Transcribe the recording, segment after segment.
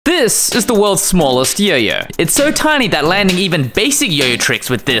This is the world's smallest yo-yo. It's so tiny that landing even basic yo-yo tricks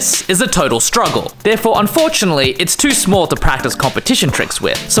with this is a total struggle. Therefore, unfortunately, it's too small to practice competition tricks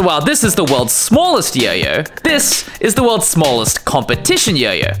with. So while this is the world's smallest yo-yo, this is the world's smallest competition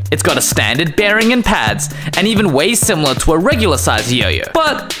yo-yo. It's got a standard bearing and pads, and even weighs similar to a regular size yo-yo,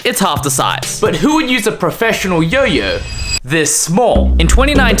 but it's half the size. But who would use a professional yo-yo this small? In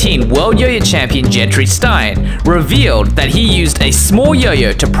 2019, World Yo-Yo Champion Gentry Stein revealed that he used a small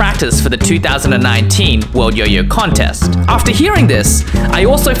yo-yo to practice for the 2019 World Yo-Yo contest. After hearing this, I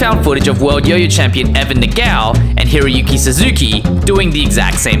also found footage of World Yo-Yo Champion Evan Nagao and Hiroyuki Suzuki doing the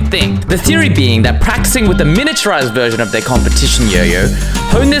exact same thing. The theory being that practicing with a miniaturized version of their competition yo-yo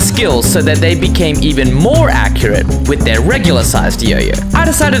honed their skills so that they became even more accurate with their regular sized yo-yo. I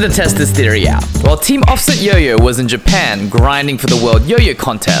decided to test this theory out. While Team Offset Yo-Yo was in Japan grinding for the World Yo-Yo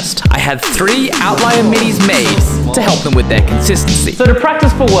contest, I had 3 outlier minis made to help them with their consistency. So to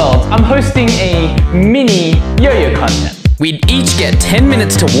practice for Worlds, I'm hosting a mini yo-yo contest. We'd each get 10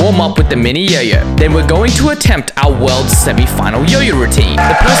 minutes to warm up with the mini yo-yo. Then we're going to attempt our world's semi-final yo-yo routine.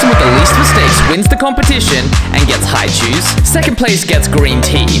 The person with the least mistakes wins the competition and gets high chews. Second place gets green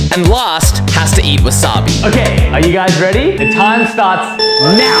tea. And last has to eat wasabi. Okay, are you guys ready? The time starts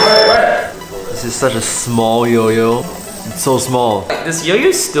now. This is such a small yo-yo. It's so small. This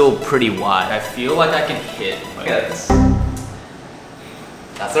yo-yo's still pretty wide. I feel like I can hit. Look at this.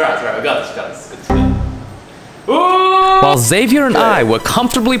 That's alright, we got this, It's good. While Xavier and I were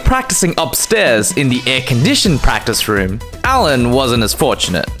comfortably practicing upstairs in the air-conditioned practice room, Alan wasn't as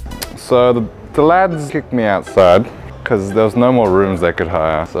fortunate. So the lads kicked me outside because there was no more rooms they could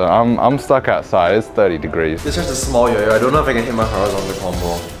hire. So I'm stuck outside. It's 30 degrees. It's just a small yo-yo. I don't know if I can hit my horizontal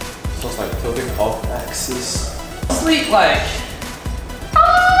combo. So it's like tilting off axis. Sleep like...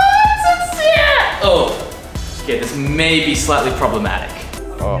 Oh, okay, this may be slightly problematic.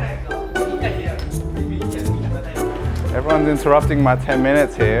 Oh. Everyone's interrupting my 10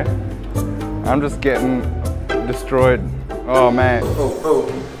 minutes here. I'm just getting destroyed. Oh man. Oh.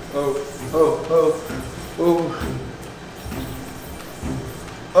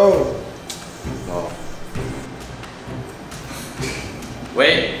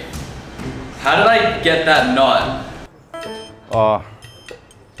 Wait, how did I get that knot? Oh,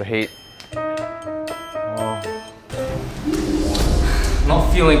 the heat. Oh. I'm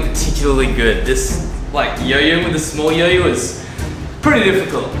not feeling particularly good. This, like, yo-yo with a small yo-yo is pretty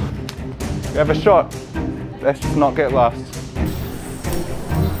difficult. You have a shot. Let's just not get lost.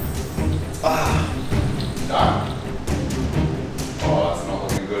 Oh, that's not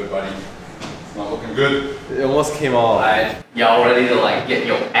looking good, buddy. It's not looking good. It almost came off. Y'all ready to, like, get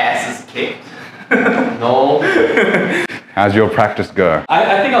your asses kicked? No. How's your practice go?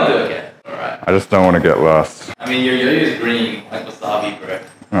 I think I'll do okay. Alright. I just don't want to get lost. I mean, your yo-yo's green, like wasabi, bro.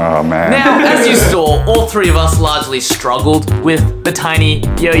 Oh man. Now, as you saw, all 3 of us largely struggled with the tiny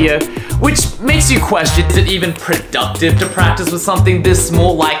yo-yo, which makes you question, is it even productive to practice with something this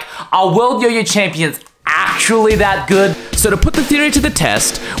small? Like, are World Yo-Yo Champions actually that good? So to put the theory to the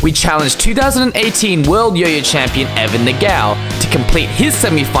test, we challenged 2018 World Yo-Yo Champion Evan Nagao to complete his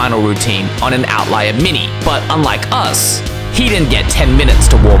semi-final routine on an outlier mini. But unlike us, he didn't get 10 minutes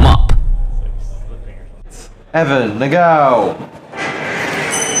to warm up. Evan, Nagao.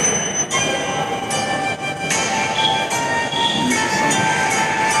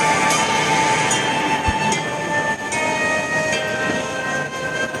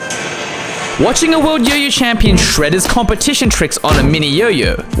 Watching a World Yo-Yo Champion shred his competition tricks on a mini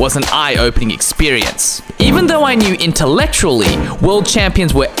yo-yo was an eye-opening experience. Even though I knew intellectually world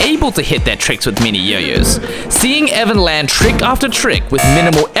champions were able to hit their tricks with mini yo-yos, seeing Evan land trick after trick with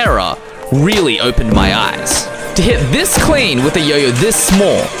minimal error really opened my eyes. To hit this clean with a yo-yo this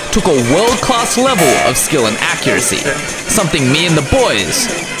small took a world-class level of skill and accuracy, something me and the boys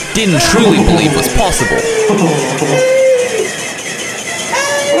didn't truly believe was possible.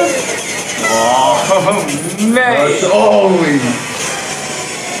 Oh, man. It's only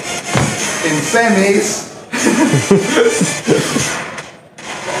in semis.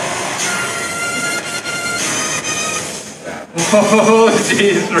 Oh,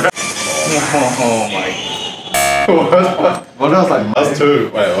 jeez, right. Oh my. What else? Like, That's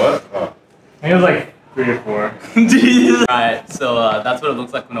 2. Wait, what? Oh. I think it was like 3 or 4. Jesus. Alright, so that's what it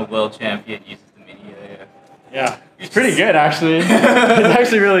looks like when a world champion uses the mini yo-yo. Yeah, it's pretty good actually. It's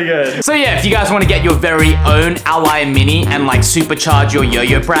actually really good. So yeah, if you guys want to get your very own outlier mini and like supercharge your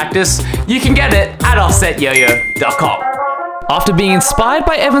yo-yo practice, you can get it at offsetyoyo.com. After being inspired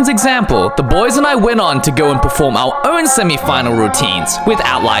by Evan's example, the boys and I went on to go and perform our own semi-final routines with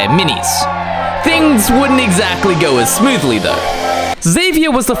outlier minis. Things wouldn't exactly go as smoothly though. Xavier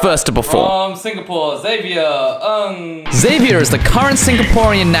was the first to perform. Singapore, Xavier, Xavier is the current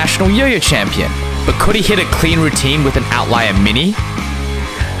Singaporean national yo-yo champion, but could he hit a clean routine with an outlier mini?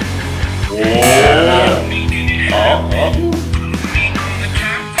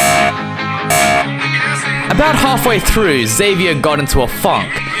 About halfway through, Xavier got into a funk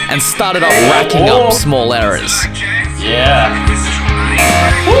and started up racking up small errors. yeah.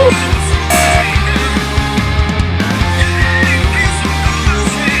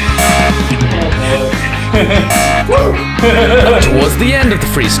 Towards the end of the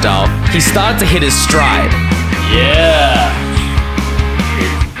freestyle, he started to hit his stride. Yeah.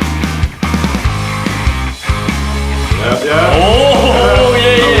 Oh,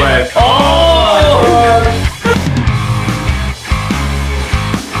 yeah, yeah. Oh!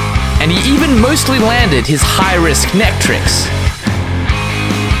 And he even mostly landed his high-risk neck tricks.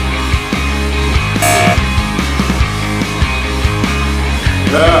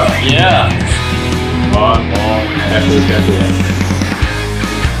 Yeah. Oh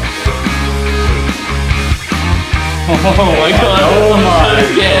my god. Oh my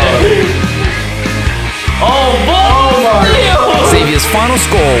god. Oh, Xavier's final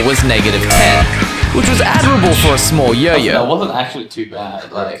score was -10, which was admirable for a small That yo-yo. wasn't actually too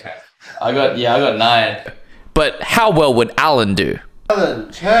bad. Like, I got 9. But how well would Alan do?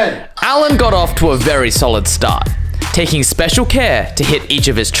 Alan, 10. Alan got off to a very solid start, taking special care to hit each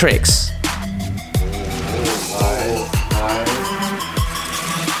of his tricks.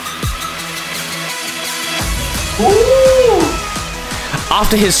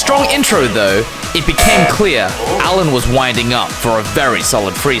 After his strong intro though, it became clear Alan was winding up for a very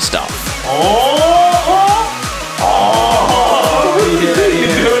solid freestyle.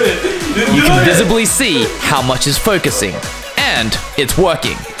 You can visibly see how much is focusing, and it's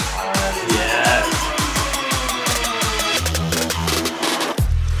working.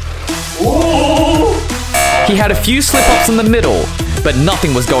 He had a few slip-ups in the middle, but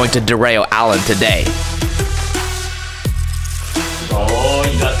nothing was going to derail Alan today. Oh,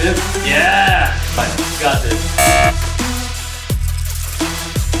 you got this? Yeah! Fine, you got this.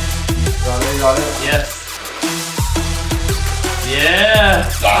 Got it. Yes. Yeah!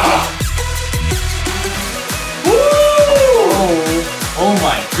 Woo! Oh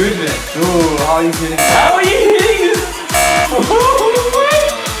my goodness. Dude, how are you hitting that? How are you hitting this?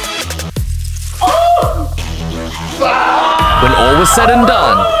 When all was said and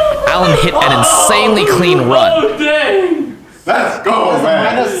done, Alan hit an insanely clean run. Oh, dang! Let's go,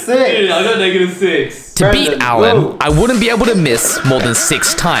 man. -6. Dude, I got -6. To beat Alan, I wouldn't be able to miss more than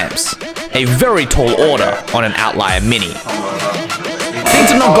 6 times. A very tall order on an outlier mini. Things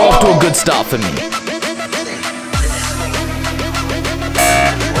did not go off to a good start for me.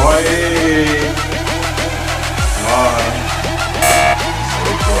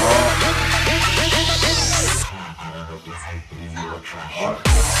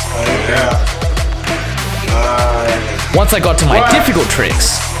 Once I got to my difficult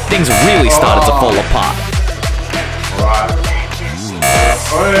tricks, things really started to fall apart.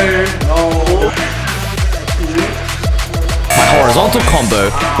 My horizontal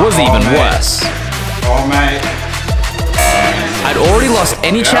combo was even worse. I'd already lost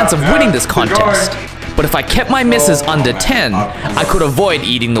any chance of winning this contest, but if I kept my misses under 10, I could avoid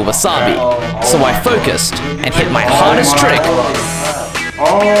eating the wasabi. So I focused and hit my hardest trick.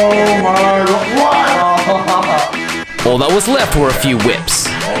 All that was left were a few whips,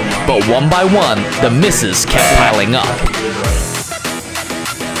 but one by one, the misses kept piling up.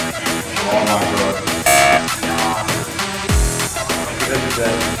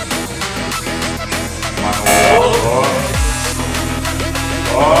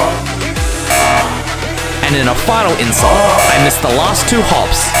 And in a final insult, I missed the last 2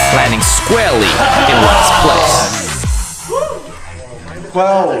 hops, landing squarely in last place.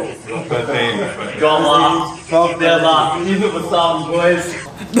 12. Go on. Fuck They're locked. You need to stop, boys.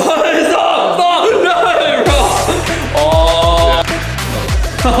 No, stop! No, bro! Oh.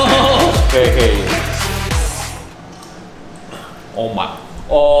 Okay.